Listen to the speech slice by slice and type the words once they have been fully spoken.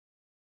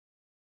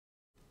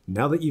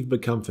Now that you've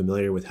become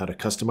familiar with how to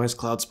customize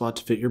CloudSpot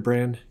to fit your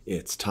brand,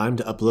 it's time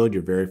to upload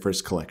your very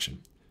first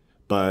collection.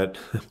 But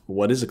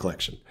what is a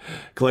collection?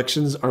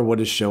 Collections are what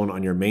is shown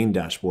on your main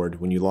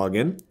dashboard when you log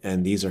in,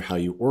 and these are how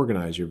you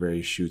organize your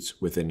various shoots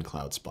within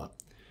CloudSpot.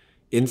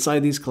 Inside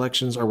these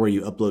collections are where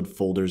you upload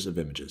folders of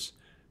images.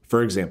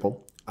 For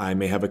example, I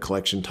may have a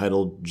collection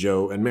titled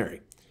Joe and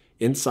Mary.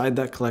 Inside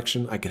that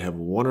collection, I could have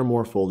one or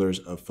more folders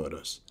of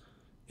photos.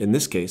 In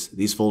this case,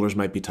 these folders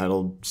might be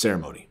titled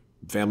Ceremony,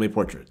 Family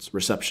Portraits,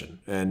 Reception,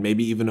 and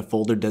maybe even a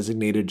folder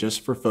designated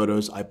just for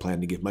photos I plan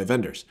to give my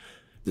vendors.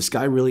 The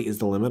sky really is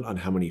the limit on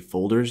how many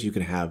folders you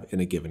can have in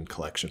a given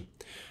collection.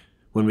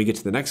 When we get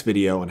to the next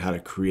video on how to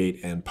create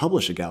and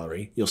publish a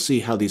gallery, you'll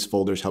see how these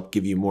folders help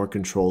give you more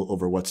control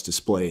over what's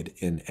displayed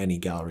in any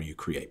gallery you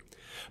create.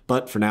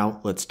 But for now,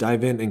 let's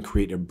dive in and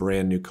create a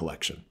brand new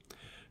collection.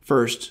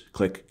 First,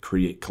 click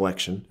Create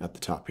Collection at the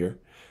top here.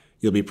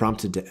 You'll be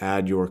prompted to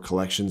add your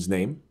collection's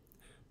name,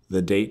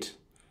 the date,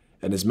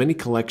 and as many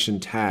collection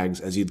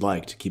tags as you'd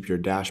like to keep your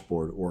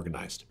dashboard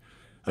organized.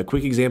 A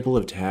quick example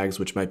of tags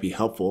which might be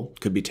helpful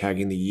could be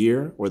tagging the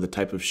year or the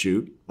type of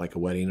shoot, like a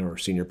wedding or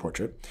senior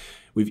portrait.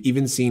 We've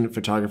even seen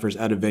photographers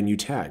add a venue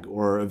tag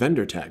or a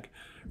vendor tag.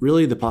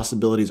 Really, the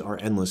possibilities are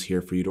endless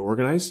here for you to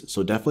organize,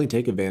 so definitely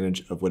take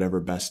advantage of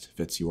whatever best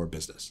fits your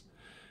business.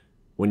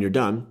 When you're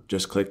done,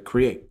 just click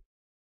Create.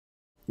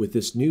 With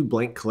this new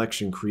blank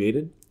collection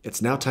created,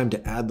 it's now time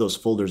to add those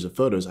folders of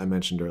photos I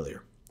mentioned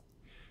earlier.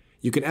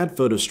 You can add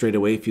photos straight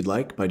away if you'd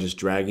like by just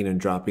dragging and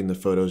dropping the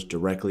photos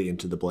directly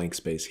into the blank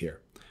space here.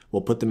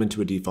 We'll put them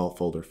into a default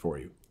folder for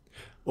you.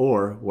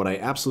 Or what I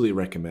absolutely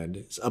recommend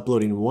is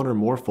uploading one or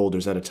more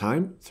folders at a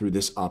time through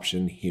this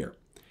option here.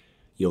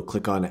 You'll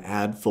click on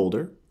Add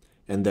Folder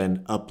and then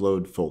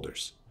Upload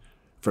Folders.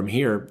 From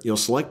here, you'll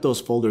select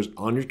those folders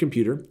on your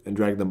computer and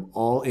drag them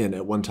all in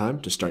at one time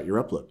to start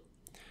your upload.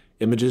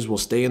 Images will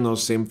stay in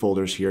those same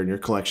folders here in your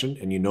collection,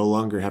 and you no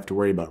longer have to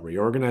worry about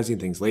reorganizing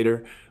things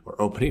later or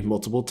opening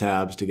multiple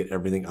tabs to get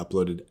everything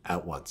uploaded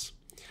at once.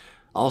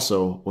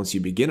 Also, once you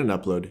begin an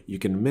upload, you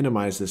can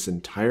minimize this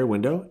entire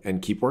window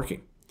and keep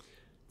working.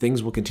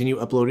 Things will continue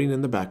uploading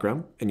in the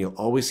background, and you'll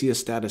always see a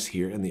status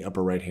here in the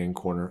upper right-hand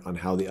corner on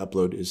how the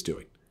upload is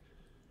doing.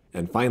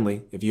 And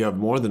finally, if you have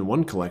more than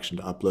one collection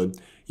to upload,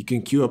 you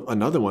can queue up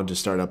another one to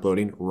start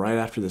uploading right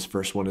after this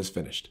first one is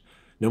finished.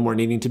 No more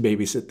needing to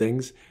babysit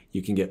things.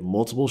 You can get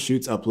multiple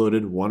shoots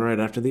uploaded one right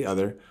after the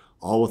other,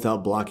 all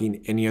without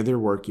blocking any other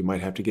work you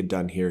might have to get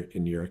done here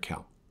in your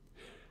account.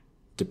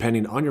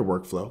 Depending on your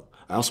workflow,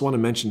 I also want to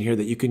mention here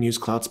that you can use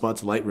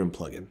CloudSpot's Lightroom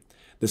plugin.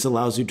 This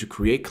allows you to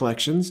create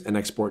collections and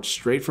export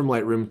straight from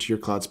Lightroom to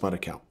your CloudSpot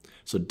account.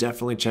 So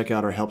definitely check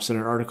out our Help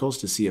Center articles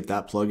to see if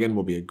that plugin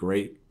will be a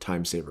great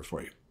time saver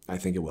for you. I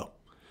think it will.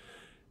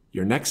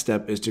 Your next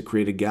step is to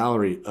create a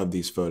gallery of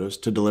these photos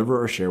to deliver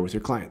or share with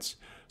your clients.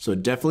 So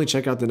definitely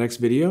check out the next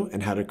video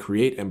and how to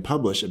create and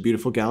publish a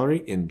beautiful gallery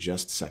in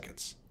just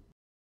seconds.